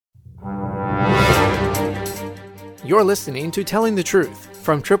You're listening to Telling the Truth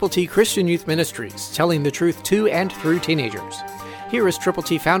from Triple T Christian Youth Ministries, telling the truth to and through teenagers. Here is Triple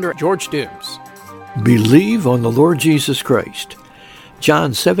T founder George Dooms. Believe on the Lord Jesus Christ.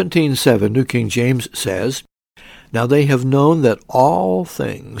 John 17:7, New King James says, "Now they have known that all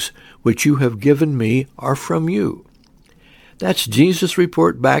things which you have given me are from you." That's Jesus'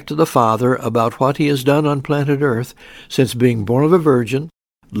 report back to the Father about what he has done on planet Earth since being born of a virgin,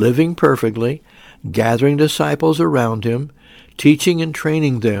 living perfectly, gathering disciples around him, teaching and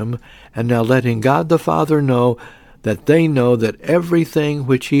training them, and now letting God the Father know that they know that everything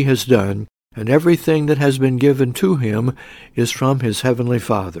which he has done and everything that has been given to him is from his heavenly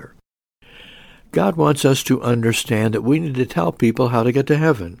Father. God wants us to understand that we need to tell people how to get to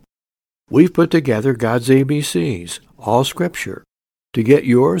heaven. We've put together God's ABCs, all Scripture. To get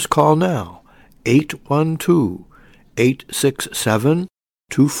yours, call now,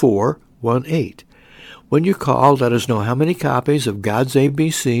 812-867-2418. When you call, let us know how many copies of God's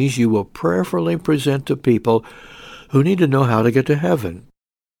ABCs you will prayerfully present to people who need to know how to get to heaven.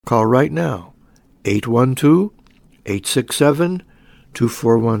 Call right now,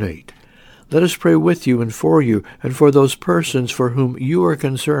 812-867-2418. Let us pray with you and for those persons for whom you are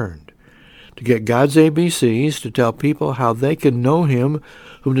concerned. To get God's ABCs, to tell people how they can know him,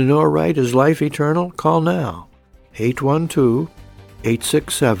 whom to know aright is life eternal, call now,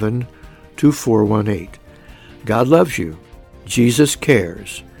 812-867-2418. God loves you. Jesus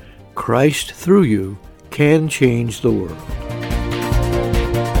cares. Christ, through you, can change the world.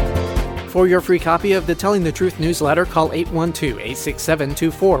 For your free copy of the Telling the Truth newsletter, call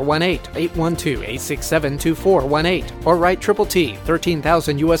 812-867-2418, 812-867-2418, or write Triple T,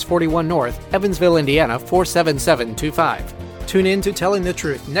 13,000 U.S. 41 North, Evansville, Indiana, 47725. Tune in to Telling the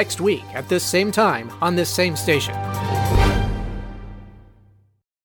Truth next week at this same time on this same station.